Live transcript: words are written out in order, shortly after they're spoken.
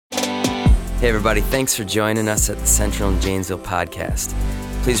Hey everybody, thanks for joining us at the Central and Janesville podcast.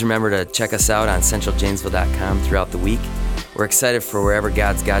 Please remember to check us out on centraljanesville.com throughout the week. We're excited for wherever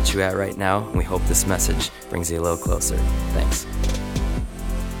God's got you at right now, and we hope this message brings you a little closer. Thanks.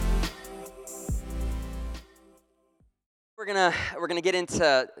 We're gonna get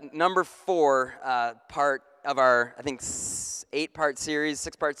into number 4 part of our, I think, 6-part series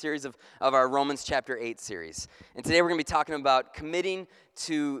of our Romans chapter 8 series. And today we're going to be talking about committing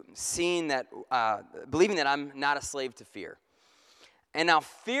to seeing that, believing that I'm not a slave to fear. And now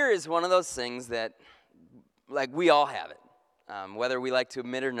fear is one of those things that, like, we all have it. Whether we like to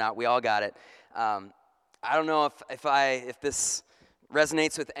admit it or not, we all got it. I don't know if this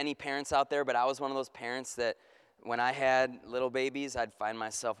resonates with any parents out there, but I was one of those parents that when I had little babies, I'd find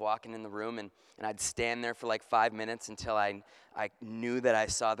myself walking in the room and I'd stand there for like 5 minutes until I knew that I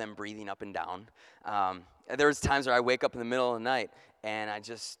saw them breathing up and down. There was times where I wake up in the middle of the night and I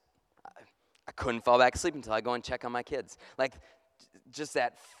couldn't fall back asleep until I go and check on my kids. Like, just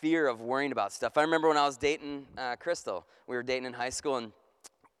that fear of worrying about stuff. I remember when I was dating Crystal. We were dating in high school and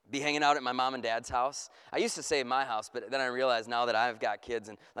be hanging out at my mom and dad's house. I used to say my house, but then I realized now that I've got kids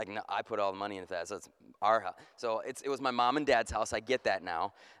and no, I put all the money into that, so it's our house. So it was my mom and dad's house. I get that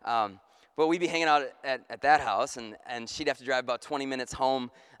now. But we'd be hanging out at that house, and she'd have to drive about 20 minutes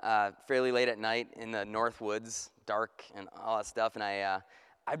home fairly late at night in the North Woods, dark and all that stuff, and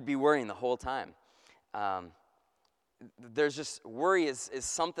I'd be worrying the whole time. There's just worry is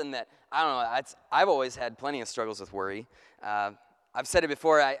something that, I don't know, I've always had plenty of struggles with worry. I've said it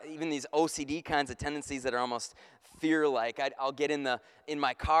before, even these OCD kinds of tendencies that are almost fear-like, I'll get in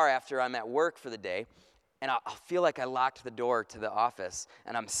my car after I'm at work for the day, and I'll feel like I locked the door to the office,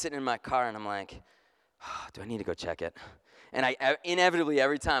 and I'm sitting in my car, and I'm like, oh, do I need to go check it? And I inevitably,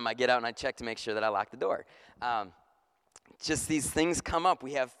 every time I get out and I check to make sure that I lock the door. Just these things come up.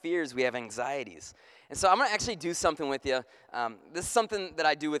 We have fears, we have anxieties. And so I'm going to actually do something with you. This is something that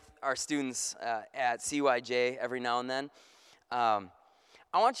I do with our students at CYJ every now and then. I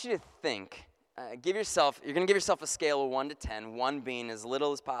want you to think, you're going to give yourself a scale of 1 to 10, 1 being as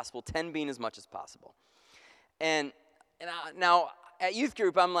little as possible, 10 being as much as possible. And now at youth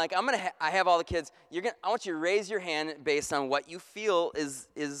group, I'm like, I have all the kids. I want you to raise your hand based on what you feel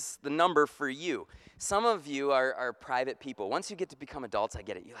is the number for you. Some of you are private people. Once you get to become adults, I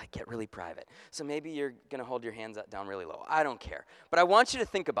get it. You get really private. So maybe you're going to hold your hands down really low. I don't care. But I want you to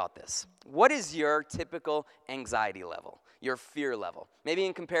think about this. What is your typical anxiety level, your fear level? Maybe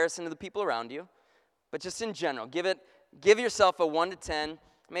in comparison to the people around you, but just in general. Give yourself a 1 to 10.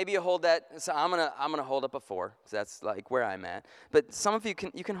 Maybe you hold that. So I'm gonna hold up a 4 because that's like where I'm at. But some of you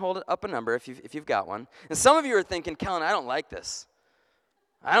can hold up a number if you've got one. And some of you are thinking, Kellen, I don't like this.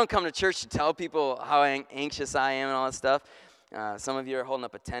 I don't come to church to tell people how anxious I am and all that stuff. Some of you are holding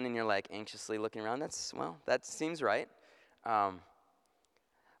up a 10 and you're like anxiously looking around. That seems right. The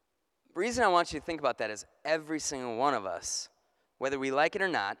reason I want you to think about that is every single one of us, whether we like it or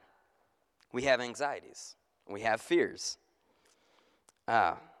not, we have anxieties. We have fears.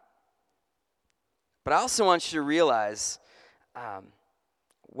 But I also want you to realize,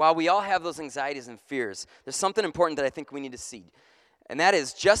 while we all have those anxieties and fears, there's something important that I think we need to see. And that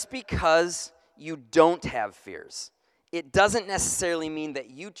is, just because you don't have fears, it doesn't necessarily mean that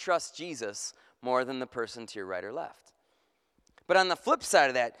you trust Jesus more than the person to your right or left. But on the flip side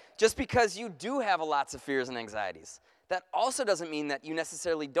of that, just because you do have lots of fears and anxieties, that also doesn't mean that you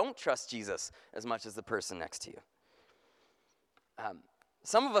necessarily don't trust Jesus as much as the person next to you.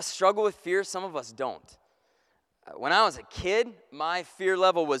 Some of us struggle with fear, some of us don't. When I was a kid, my fear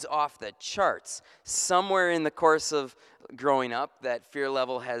level was off the charts. Somewhere in the course of growing up, that fear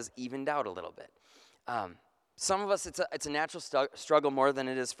level has evened out a little bit. Some of us, it's a natural struggle more than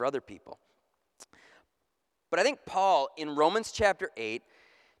it is for other people. But I think Paul, in Romans chapter 8,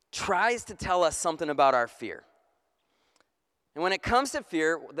 tries to tell us something about our fear. And when it comes to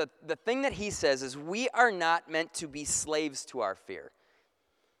fear, the thing that he says is we are not meant to be slaves to our fear.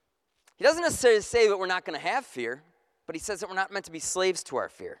 He doesn't necessarily say that we're not going to have fear, but he says that we're not meant to be slaves to our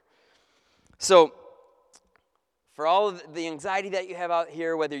fear. So, for all of the anxiety that you have out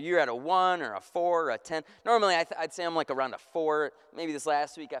here, whether you're at a 1 or a 4 or a 10, normally I'd say I'm like around a 4. Maybe this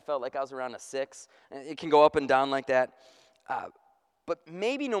last week I felt like I was around a 6. It can go up and down like that. But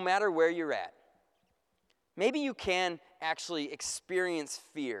maybe no matter where you're at, maybe you can actually experience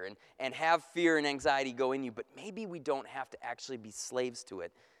fear and have fear and anxiety go in you, but maybe we don't have to actually be slaves to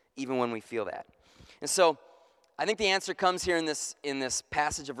it, even when we feel that. And so I think the answer comes here in this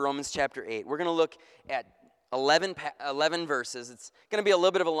passage of Romans chapter 8. We're going to look at 11 verses. It's going to be a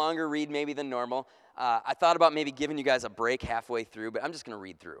little bit of a longer read maybe than normal. I thought about maybe giving you guys a break halfway through, but I'm just going to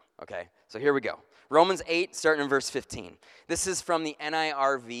read through, okay? So here we go. Romans 8, starting in verse 15. This is from the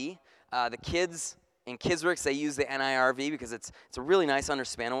NIRV. The kids in KidsWorks, they use the NIRV because it's a really nice,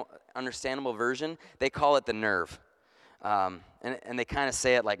 understandable version. They call it the nerve. And they kind of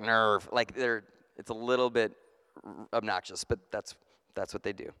say it like nerve, like it's a little bit obnoxious, but that's what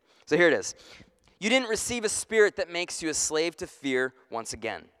they do. So here it is. You didn't receive a spirit that makes you a slave to fear once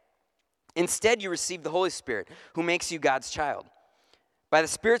again. Instead, you received the Holy Spirit, who makes you God's child. By the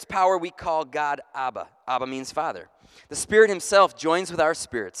Spirit's power, we call God Abba. Abba means Father. The Spirit himself joins with our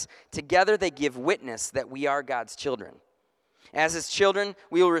spirits. Together, they give witness that we are God's children. As his children,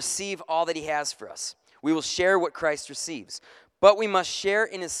 we will receive all that he has for us. We will share what Christ receives. But we must share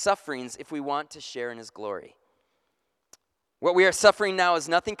in his sufferings if we want to share in his glory. What we are suffering now is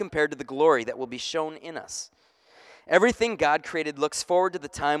nothing compared to the glory that will be shown in us. Everything God created looks forward to the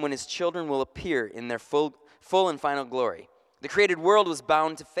time when his children will appear in their full and final glory. The created world was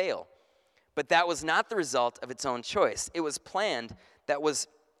bound to fail, but that was not the result of its own choice. It was planned that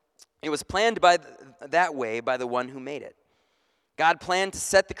way by the one who made it. God planned to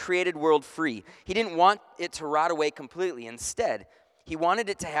set the created world free. He didn't want it to rot away completely. Instead, he wanted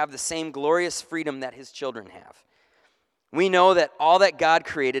it to have the same glorious freedom that his children have. We know that all that God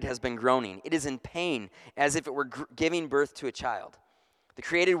created has been groaning. It is in pain, as if it were giving birth to a child. The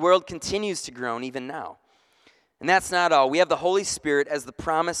created world continues to groan even now. And that's not all. We have the Holy Spirit as the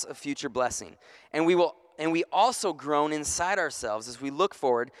promise of future blessing. And we also groan inside ourselves as we look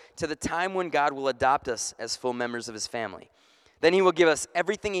forward to the time when God will adopt us as full members of his family. Then he will give us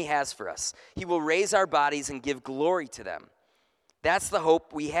everything he has for us. He will raise our bodies and give glory to them. That's the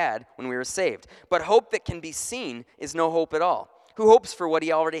hope we had when we were saved. But hope that can be seen is no hope at all. Who hopes for what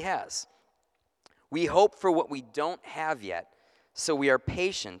he already has? We hope for what we don't have yet, so we are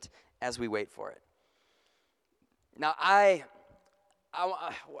patient as we wait for it. Now, I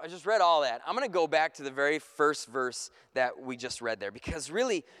just read all that. I'm going to go back to the very first verse that we just read there, because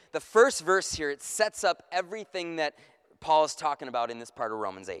really, the first verse here, it sets up everything that Paul is talking about in this part of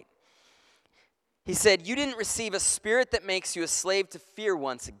Romans 8. He said, you didn't receive a spirit that makes you a slave to fear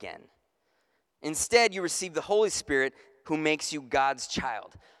once again. Instead, you received the Holy Spirit who makes you God's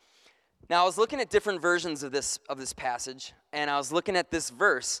child. Now, I was looking at different versions of this passage, and I was looking at this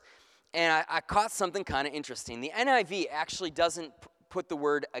verse, and I caught something kind of interesting. The NIV actually doesn't put the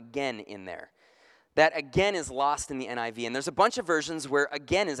word again in there. That again is lost in the NIV, and there's a bunch of versions where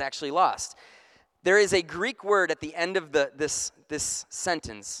again is actually lost. There is a Greek word at the end of this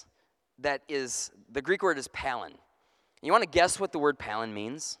sentence that is, the Greek word is palin. You want to guess what the word palin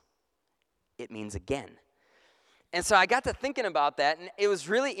means? It means again. And so I got to thinking about that, and it was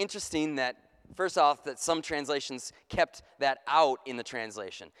really interesting that, first off, that some translations kept that out in the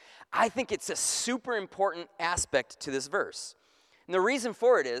translation. I think it's a super important aspect to this verse. And the reason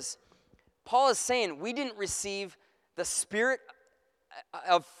for it is, Paul is saying we didn't receive the spirit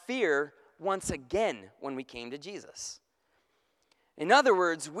of fear once again when we came to Jesus. In other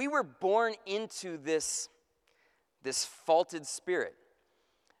words, we were born into this faulted spirit.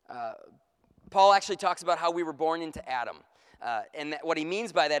 Paul actually talks about how we were born into Adam. And what he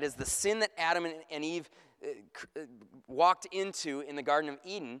means by that is the sin that Adam and Eve walked into in the Garden of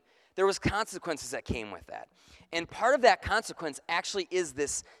Eden, there was consequences that came with that. And part of that consequence actually is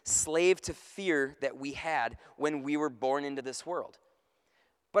this slave to fear that we had when we were born into this world.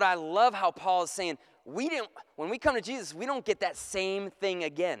 But I love how Paul is saying, when we come to Jesus, we don't get that same thing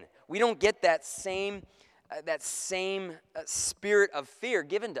again. We don't get that same spirit of fear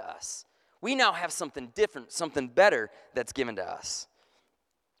given to us. We now have something different, something better that's given to us.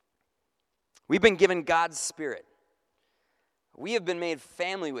 We've been given God's Spirit. We have been made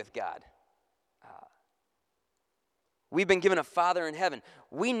family with God. We've been given a Father in heaven.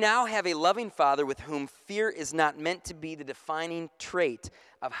 We now have a loving Father with whom fear is not meant to be the defining trait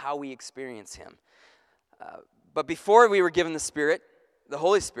of how we experience him. But before we were given the Spirit, the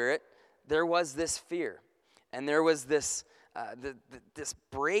Holy Spirit, there was this fear. And there was this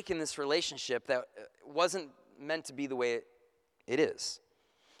break in this relationship that wasn't meant to be the way it is.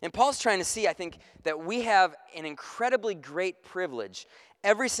 And Paul's trying to see, I think, that we have an incredibly great privilege.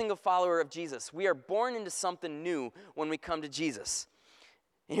 Every single follower of Jesus, we are born into something new when we come to Jesus.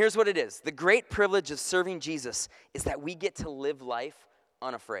 And here's what it is. The great privilege of serving Jesus is that we get to live life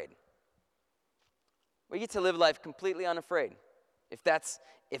unafraid. We get to live life completely unafraid.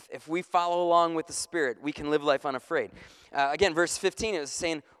 If we follow along with the Spirit, we can live life unafraid. Again, verse 15, it was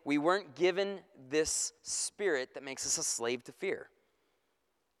saying we weren't given this spirit that makes us a slave to fear.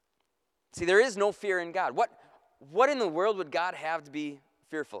 See, there is no fear in God. What in the world would God have to be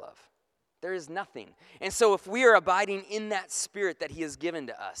fearful of? There is nothing. And so if we are abiding in that spirit that he has given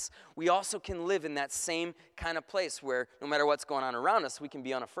to us, we also can live in that same kind of place where no matter what's going on around us, we can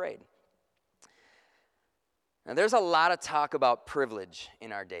be unafraid. Now, there's a lot of talk about privilege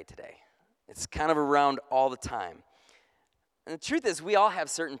in our day today. It's kind of around all the time. And the truth is, we all have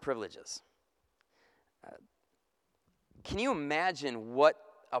certain privileges. Can you imagine what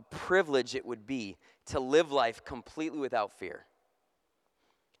a privilege it would be to live life completely without fear?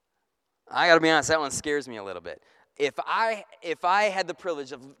 I got to be honest, that one scares me a little bit. If I had the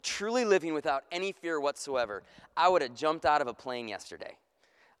privilege of truly living without any fear whatsoever, I would have jumped out of a plane yesterday.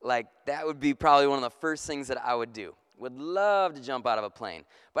 Like, that would be probably one of the first things that I would do. Would love to jump out of a plane.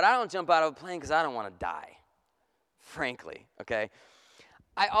 But I don't jump out of a plane because I don't want to die, frankly, okay?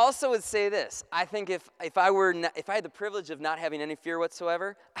 I also would say this. I think if I had the privilege of not having any fear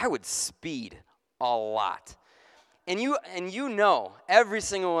whatsoever, I would speed a lot. And you know, every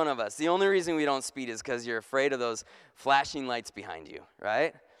single one of us, the only reason we don't speed is because you're afraid of those flashing lights behind you,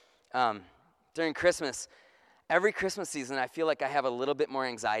 right? During Christmas, every Christmas season, I feel like I have a little bit more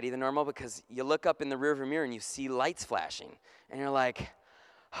anxiety than normal because you look up in the rearview mirror and you see lights flashing. And you're like,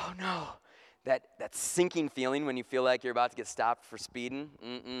 oh no. That sinking feeling when you feel like you're about to get stopped for speeding,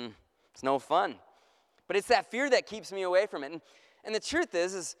 it's no fun. But it's that fear that keeps me away from it. And the truth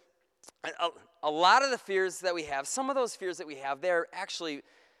is a lot of the fears that we have, some of those fears that we have, they're actually,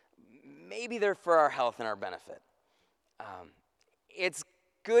 maybe they're for our health and our benefit. It's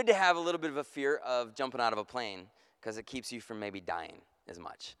good to have a little bit of a fear of jumping out of a plane because it keeps you from maybe dying as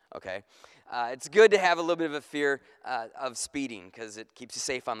much, okay? It's good to have a little bit of a fear of speeding because it keeps you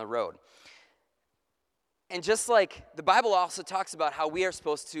safe on the road. And just like the Bible also talks about how we are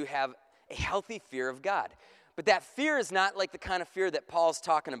supposed to have a healthy fear of God. But that fear is not like the kind of fear that Paul's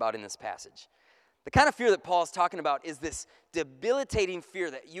talking about in this passage. The kind of fear that Paul's talking about is this debilitating fear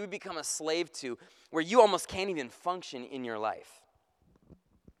that you become a slave to where you almost can't even function in your life.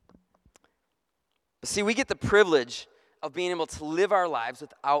 But see, we get the privilege of being able to live our lives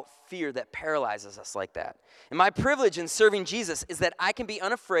without fear that paralyzes us like that. And my privilege in serving Jesus is that I can be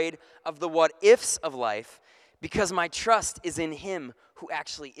unafraid of the what-ifs of life because my trust is in him who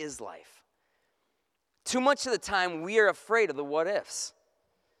actually is life. Too much of the time, we are afraid of the what-ifs.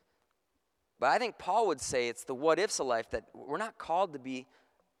 But I think Paul would say it's the what-ifs of life that we're not called to be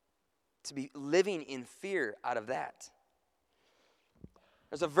living in fear out of that.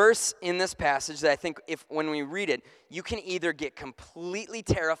 There's a verse in this passage that I think when we read it, you can either get completely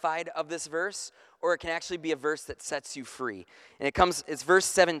terrified of this verse, or it can actually be a verse that sets you free. And it's verse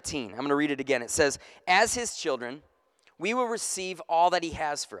 17. I'm going to read it again. It says, as his children, we will receive all that he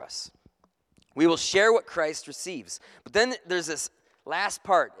has for us. We will share what Christ receives. But then there's this last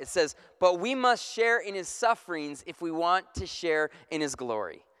part. It says, but we must share in his sufferings if we want to share in his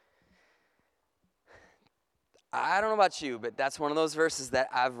glory. I don't know about you, but that's one of those verses that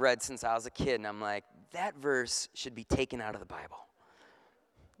I've read since I was a kid, and I'm like, that verse should be taken out of the Bible.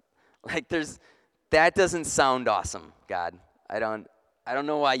 Like, that doesn't sound awesome, God. I don't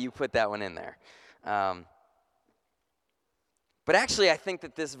know why you put that one in there. But actually, I think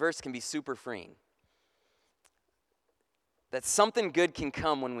that this verse can be super freeing. That something good can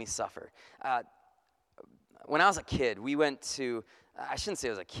come when we suffer. When I was a kid, we went to, I shouldn't say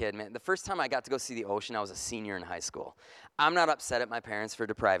I was a kid, man. The first time I got to go see the ocean, I was a senior in high school. I'm not upset at my parents for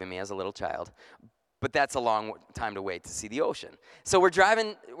depriving me as a little child, but that's a long time to wait to see the ocean. So we're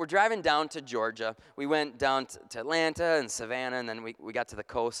driving down to Georgia. We went down to Atlanta and Savannah, and then we got to the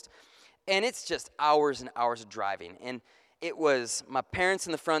coast. And it's just hours and hours of driving. And it was my parents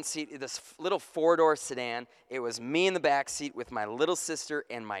in the front seat, this little four-door sedan. It was me in the back seat with my little sister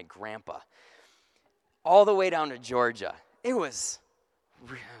and my grandpa. All the way down to Georgia. It was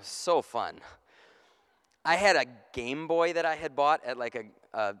so fun. I had a Game Boy that I had bought at like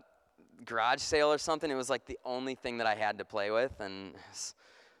a garage sale or something. It was like the only thing that I had to play with, and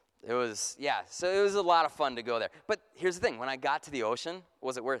it was a lot of fun to go there. But here's the thing, when I got to the ocean,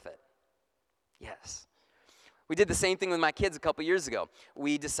 was it worth it? Yes. We did the same thing with my kids a couple years ago.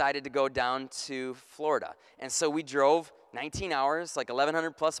 We decided to go down to Florida, and so we drove 19 hours, like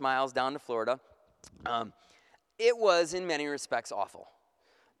 1,100 plus miles down to Florida. It was, in many respects, awful.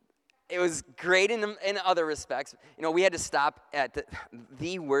 It was great in other respects. You know, we had to stop at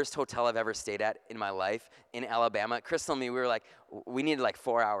the worst hotel I've ever stayed at in my life in Alabama. Crystal and me, we needed like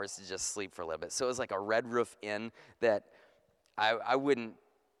 4 hours to just sleep for a little bit. So it was like a Red Roof Inn that I wouldn't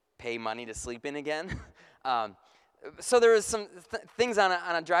pay money to sleep in again. So there was some things on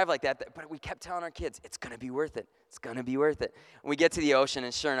a drive like that, but we kept telling our kids, it's going to be worth it. It's going to be worth it. And we get to the ocean,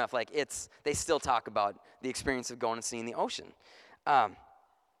 and sure enough, they still talk about the experience of going and seeing the ocean.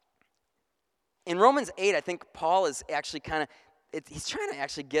 In Romans 8, I think Paul is actually he's trying to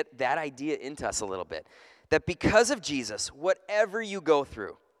actually get that idea into us a little bit. That because of Jesus, whatever you go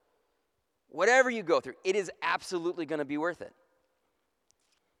through, it is absolutely going to be worth it.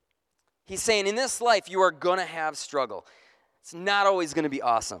 He's saying in this life, you are going to have struggle. It's not always going to be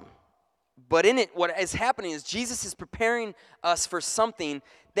awesome. But in it, what is happening is Jesus is preparing us for something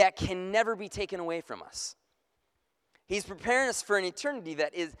that can never be taken away from us. He's preparing us for an eternity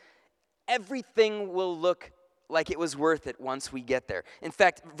that is, everything will look like it was worth it once we get there. In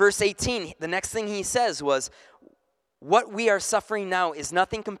fact, verse 18, the next thing he says was, what we are suffering now is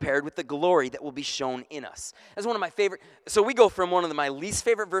nothing compared with the glory that will be shown in us. That's one of my favorite. So we go from one of my least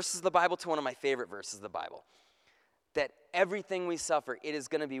favorite verses of the Bible to one of my favorite verses of the Bible. That everything we suffer, it is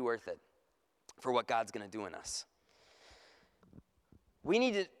going to be worth it for what God's going to do in us. We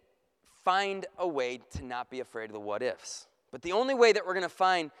need to find a way to not be afraid of the what ifs. But the only way that we're going to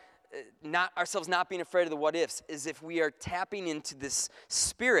find ourselves not being afraid of the what ifs is if we are tapping into this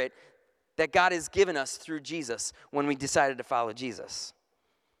spirit that God has given us through Jesus when we decided to follow Jesus.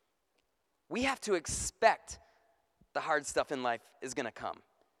 We have to expect the hard stuff in life is going to come.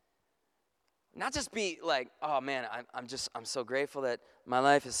 Not just be like, oh man, I'm so grateful that my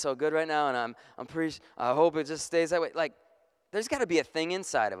life is so good right now, and I hope it just stays that way. Like, there's got to be a thing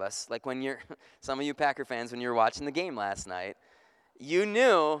inside of us. Like when some of you Packer fans, when you were watching the game last night, you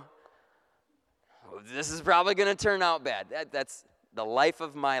knew this is probably going to turn out bad. That's the life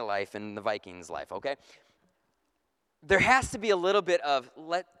of my life and the Vikings' life, okay? There has to be a little bit of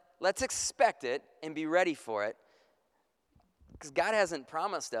let's expect it and be ready for it, because God hasn't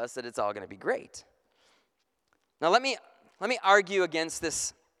promised us that it's all going to be great. Now let me argue against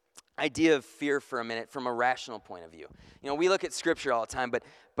this idea of fear for a minute from a rational point of view. You know, we look at Scripture all the time, but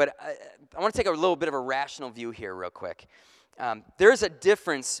I want to take a little bit of a rational view here real quick. There's a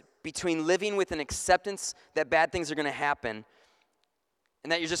difference between living with an acceptance that bad things are going to happen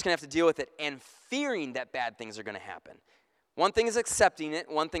and that you're just going to have to deal with it, and fearing that bad things are going to happen. One thing is accepting it,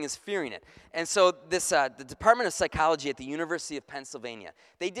 one thing is fearing it. And so the Department of Psychology at the University of Pennsylvania,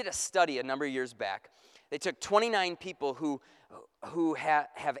 they did a study a number of years back. They took 29 people who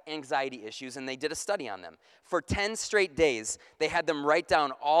have anxiety issues, and they did a study on them. For 10 straight days, they had them write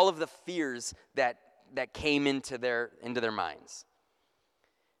down all of the fears that came into their minds.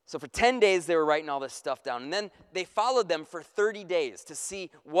 So for 10 days, they were writing all this stuff down. And then they followed them for 30 days to see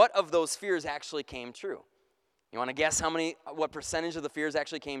what of those fears actually came true. You want to guess what percentage of the fears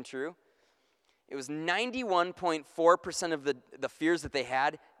actually came true? It was 91.4% of the fears that they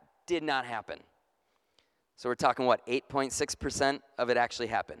had did not happen. So we're talking, 8.6% of it actually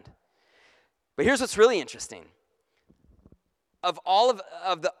happened. But here's what's really interesting. Of all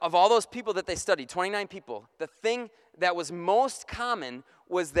those people that they studied, 29 people, the thing that was most common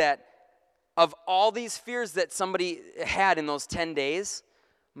was that of all these fears that somebody had in those 10 days,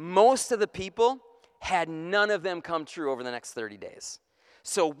 most of the people had none of them come true over the next 30 days.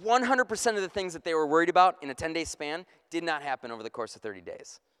 So 100% of the things that they were worried about in a 10-day span did not happen over the course of 30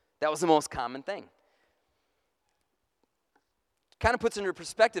 days. That was the most common thing. Kind of puts into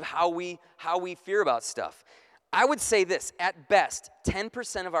perspective how we fear about stuff. I would say this, at best,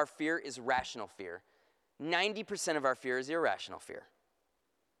 10% of our fear is rational fear. 90% of our fear is irrational fear.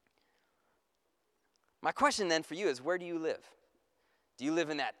 My question then for you is, where do you live? Do you live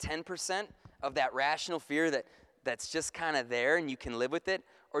in that 10% of that rational fear that's just kind of there and you can live with it?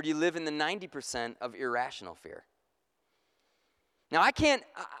 Or do you live in the 90% of irrational fear? Now, I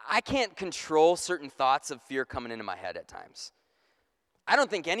can't control certain thoughts of fear coming into my head at times. I don't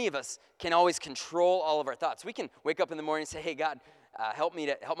think any of us can always control all of our thoughts. We can wake up in the morning and say, hey, God, help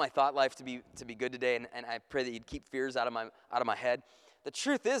my thought life to be good today, and I pray that you'd keep fears out of my head. The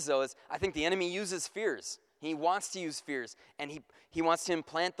truth is, though, I think the enemy uses fears. He wants to use fears, and he wants to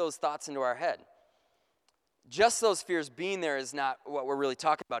implant those thoughts into our head. Just those fears being there is not what we're really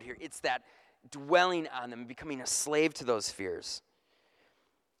talking about here. It's that dwelling on them, becoming a slave to those fears.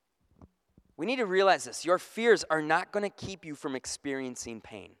 We need to realize this. Your fears are not going to keep you from experiencing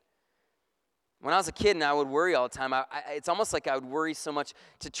pain. When I was a kid and I would worry all the time, it's almost like I would worry so much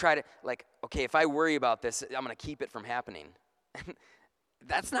to try to, okay, if I worry about this, I'm going to keep it from happening.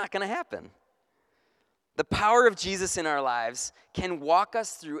 That's not going to happen. The power of Jesus in our lives can walk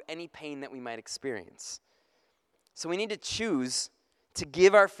us through any pain that we might experience. So we need to choose to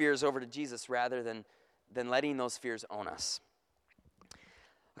give our fears over to Jesus rather than letting those fears own us.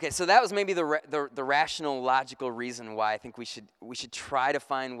 Okay, so that was maybe the rational, logical reason why I think we should try to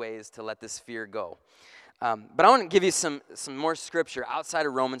find ways to let this fear go. But I want to give you some more scripture outside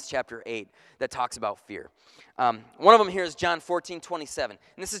of Romans chapter 8 that talks about fear. One of them here is John 14:27. And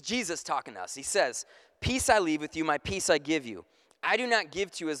this is Jesus talking to us. He says, "Peace I leave with you, my peace I give you. I do not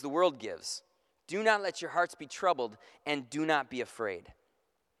give to you as the world gives. Do not let your hearts be troubled, and do not be afraid."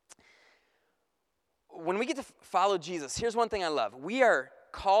 When we get to follow Jesus, here's one thing I love. We are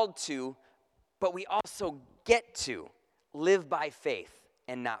called to, but we also get to live by faith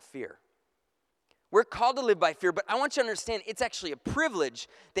and not fear. We're called to live by fear, but I want you to understand it's actually a privilege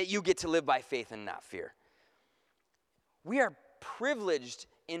that you get to live by faith and not fear. We are privileged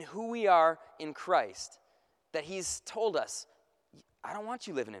in who we are in Christ, that he's told us, I don't want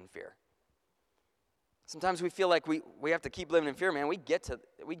you living in fear. Sometimes we feel like we have to keep living in fear, man. We get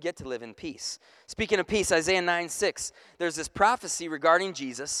to live in peace. Speaking of peace, Isaiah 9:6, there's this prophecy regarding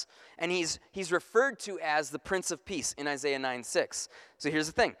Jesus, and he's referred to as the Prince of Peace in Isaiah 9:6. So here's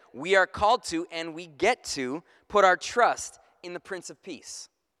the thing. We are called to, and we get to, put our trust in the Prince of Peace.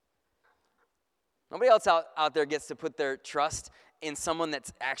 Nobody else out there gets to put their trust in someone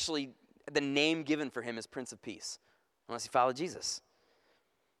that's actually, the name given for him is Prince of Peace, unless you follow Jesus.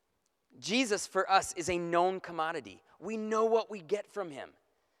 Jesus for us is a known commodity. We know what we get from him.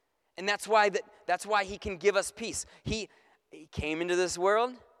 And that's why he can give us peace. He came into this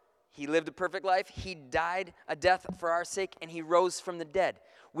world. He lived a perfect life. He died a death for our sake, and he rose from the dead.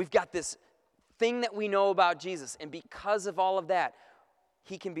 We've got this thing that we know about Jesus, and because of all of that,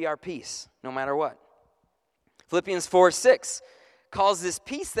 he can be our peace no matter what. Philippians 4:6 calls this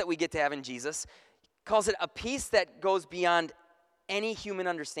peace that we get to have in Jesus, calls it a peace that goes beyond any human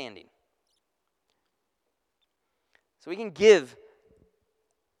understanding. So we can give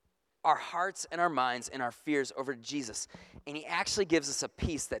our hearts and our minds and our fears over to Jesus. And he actually gives us a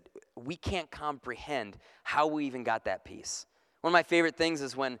peace that we can't comprehend how we even got that peace. One of my favorite things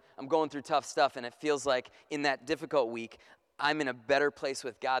is when I'm going through tough stuff and it feels like in that difficult week, I'm in a better place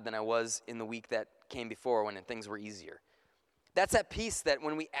with God than I was in the week that came before when things were easier. That's that peace that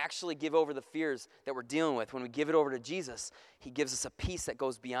when we actually give over the fears that we're dealing with, when we give it over to Jesus, he gives us a peace that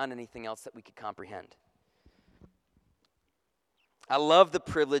goes beyond anything else that we could comprehend. I love the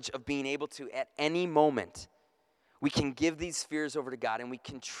privilege of being able to, at any moment, we can give these fears over to God and we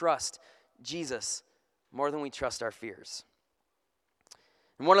can trust Jesus more than we trust our fears.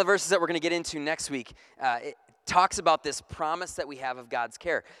 And one of the verses that we're going to get into next week, it talks about this promise that we have of God's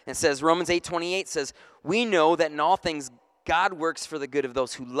care. And it says, Romans 8:28 says, "We know that in all things God works for the good of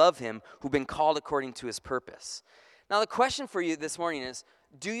those who love him, who've been called according to his purpose." Now the question for you this morning is,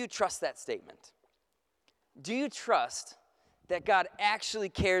 do you trust that statement? Do you trust that God actually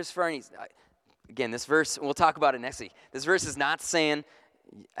cares for our needs? Again, this verse, we'll talk about it next week. This verse is not saying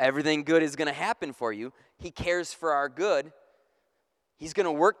everything good is going to happen for you. He cares for our good. He's going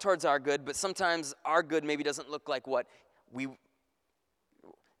to work towards our good, but sometimes our good maybe doesn't look like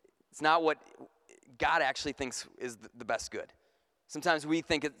it's not what God actually thinks is the best good. Sometimes we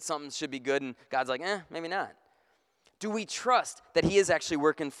think something should be good, and God's like, maybe not. Do we trust that he is actually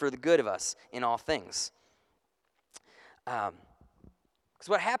working for the good of us in all things? Because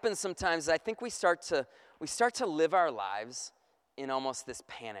what happens sometimes is I think we start to live our lives in almost this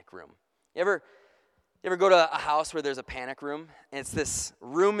panic room. You ever go to a house where there's a panic room, and it's this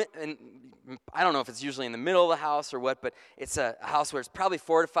room, and I don't know if it's usually in the middle of the house or what, but it's a house where it's probably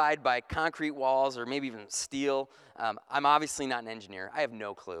fortified by concrete walls or maybe even steel. I'm obviously not an engineer. I have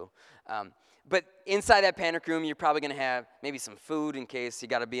no clue. But inside that panic room, you're probably going to have maybe some food in case you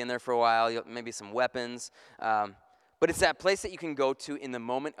got to be in there for a while, maybe some weapons. But it's that place that you can go to in the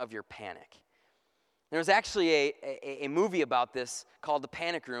moment of your panic. There was actually a movie about this called The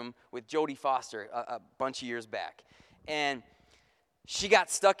Panic Room with Jodie Foster a bunch of years back. And she got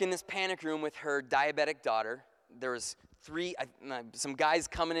stuck in this panic room with her diabetic daughter. There was some guys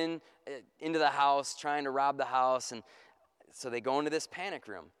coming into the house trying to rob the house, and so they go into this panic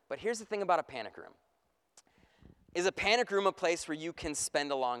room. But here's the thing about a panic room. Is a panic room a place where you can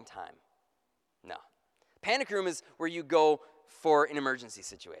spend a long time? No. Panic room is where you go for an emergency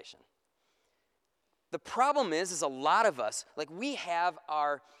situation. The problem is a lot of us, like we have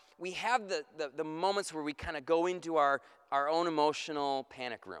the moments where we kind of go into our own emotional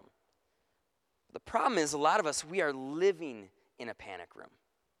panic room. The problem is a lot of us, we are living in a panic room.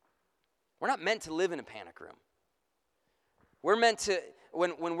 We're not meant to live in a panic room. We're meant to,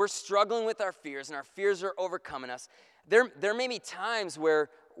 when we're struggling with our fears and our fears are overcoming us, there may be times where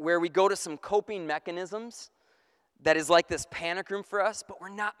we go to some coping mechanisms that is like this panic room for us, but we're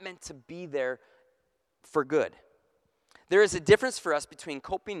not meant to be there for good. There is a difference for us between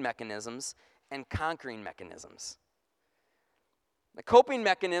coping mechanisms and conquering mechanisms. The coping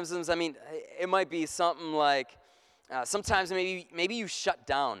mechanisms, I mean, it might be something like sometimes maybe you shut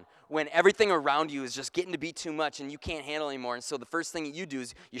down when everything around you is just getting to be too much and you can't handle anymore. And so the first thing that you do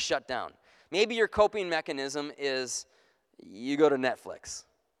is you shut down. Maybe your coping mechanism is you go to Netflix.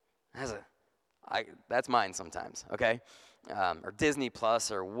 That's mine sometimes, okay? Or Disney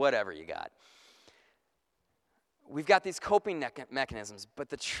Plus or whatever you got. We've got these coping mechanisms, but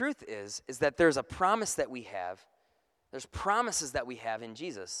the truth is that there's a promise that we have. There's promises that we have in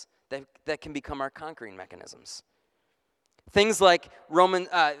Jesus that can become our conquering mechanisms. Things like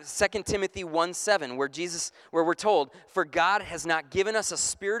 2 Timothy 1:7, where we're told, "For God has not given us a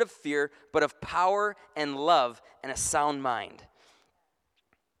spirit of fear, but of power and love and a sound mind."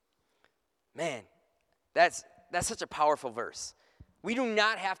 Man, that's such a powerful verse. We do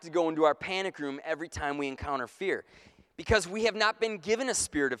not have to go into our panic room every time we encounter fear, because we have not been given a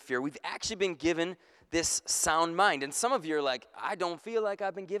spirit of fear. We've actually been given this sound mind. And some of you are like, I don't feel like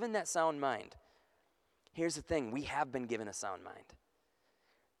I've been given that sound mind. Here's the thing, we have been given a sound mind.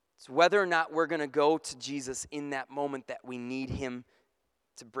 It's whether or not we're going to go to Jesus in that moment that we need him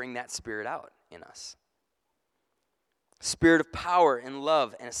to bring that spirit out in us. Spirit of power and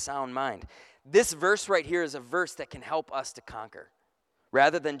love and a sound mind. This verse right here is a verse that can help us to conquer,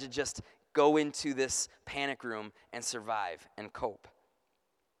 rather than to just go into this panic room and survive and cope.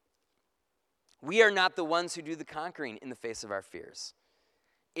 We are not the ones who do the conquering in the face of our fears.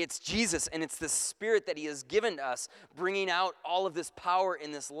 It's Jesus, and it's the Spirit that he has given us, bringing out all of this power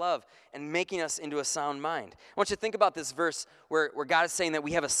and this love and making us into a sound mind. I want you to think about this verse where God is saying that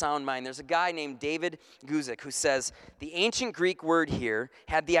we have a sound mind. There's a guy named David Guzik who says, the ancient Greek word here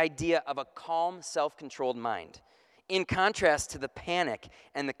had the idea of a calm, self-controlled mind, in contrast to the panic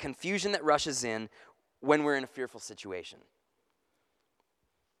and the confusion that rushes in when we're in a fearful situation.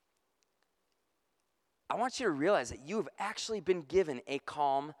 I want you to realize that you have actually been given a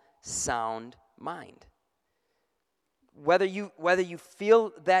calm, sound mind. Whether you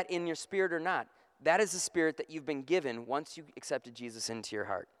feel that in your spirit or not, that is the spirit that you've been given once you accepted Jesus into your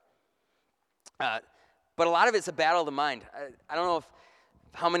heart. But a lot of it's a battle of the mind. I don't know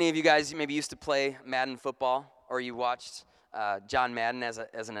how many of you guys maybe used to play Madden football, or you watched John Madden as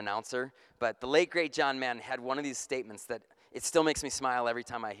an announcer, but the late, great John Madden had one of these statements that it still makes me smile every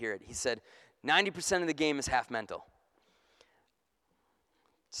time I hear it. He said, 90% of the game is half mental.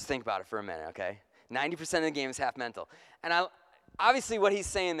 Just think about it for a minute, okay? 90% of the game is half mental. And obviously what he's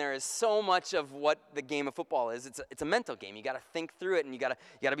saying there is so much of what the game of football is. It's a mental game. You got to think through it, and you got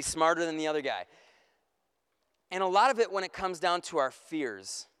to be smarter than the other guy. And a lot of it, when it comes down to our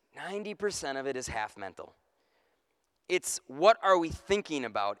fears, 90% of it is half mental. It's what are we thinking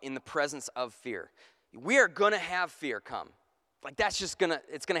about in the presence of fear. We are going to have fear come. Like that's just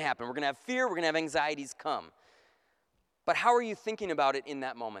it's going to happen. We're going to have fear. We're going to have anxieties come. But how are you thinking about it in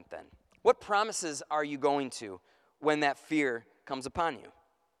that moment then? What promises are you going to when that fear comes upon you?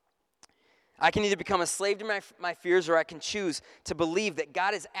 I can either become a slave to my fears, or I can choose to believe that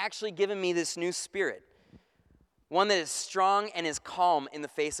God has actually given me this new spirit, one that is strong and is calm in the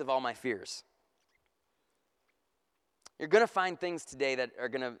face of all my fears. You're going to find things today that are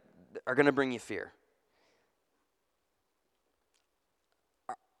going to bring you fear.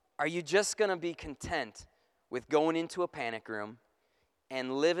 Are you just going to be content with going into a panic room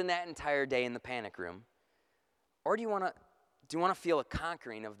and living that entire day in the panic room? Or do you want to feel a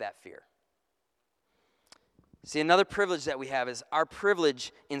conquering of that fear? See, another privilege that we have is our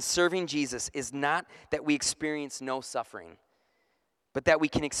privilege in serving Jesus is not that we experience no suffering, but that we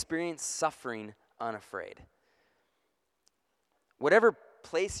can experience suffering unafraid. Whatever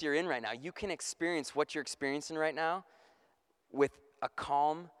place you're in right now, you can experience what you're experiencing right now with a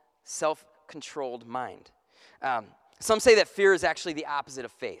calm, self-controlled mind. Some say that fear is actually the opposite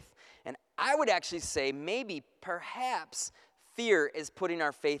of faith. And I would actually say perhaps, fear is putting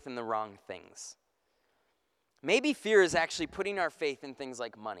our faith in the wrong things. Maybe fear is actually putting our faith in things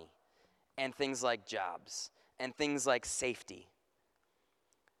like money and things like jobs and things like safety.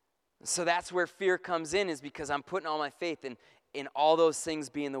 So that's where fear comes in, is because I'm putting all my faith in all those things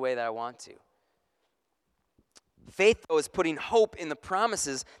being the way that I want to. Faith, though, is putting hope in the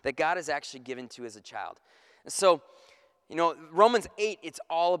promises that God has actually given to as a child. And so, Romans 8, it's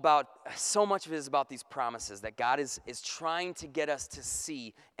all about, so much of it is about these promises that God is trying to get us to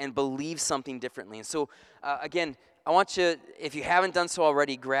see and believe something differently. And so, again, I want you, if you haven't done so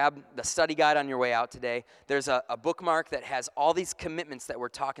already, grab the study guide on your way out today. There's a bookmark that has all these commitments that we're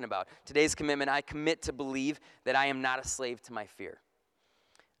talking about. Today's commitment, I commit to believe that I am not a slave to my fear.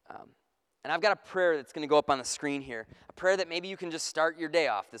 And I've got a prayer that's going to go up on the screen here, a prayer that maybe you can just start your day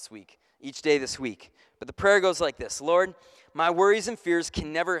off this week each day this week. But the prayer goes like this: Lord, my worries and fears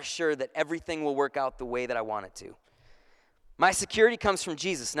can never assure that everything will work out the way that I want it to. My security comes from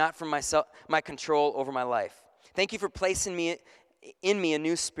Jesus, not from myself, my control over my life. Thank you for placing in me a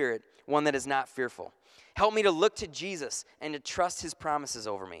new spirit, one that is not fearful. Help me to look to Jesus and to trust his promises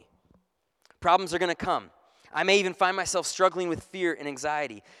over me. Problems are going to come. I may even find myself struggling with fear and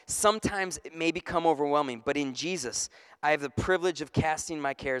anxiety. Sometimes it may become overwhelming, but in Jesus, I have the privilege of casting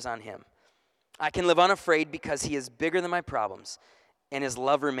my cares on him. I can live unafraid because he is bigger than my problems, and his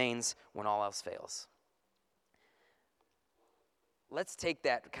love remains when all else fails. Let's take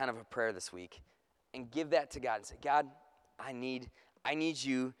that kind of a prayer this week and give that to God and say, God, I need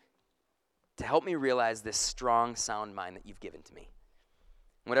you to help me realize this strong, sound mind that you've given to me.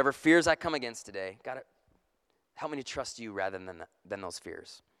 Whatever fears I come against today, God, help me to trust you rather than those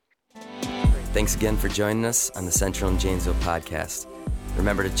fears. Thanks again for joining us on the Central and Janesville podcast.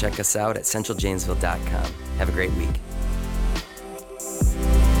 Remember to check us out at centraljanesville.com. Have a great week.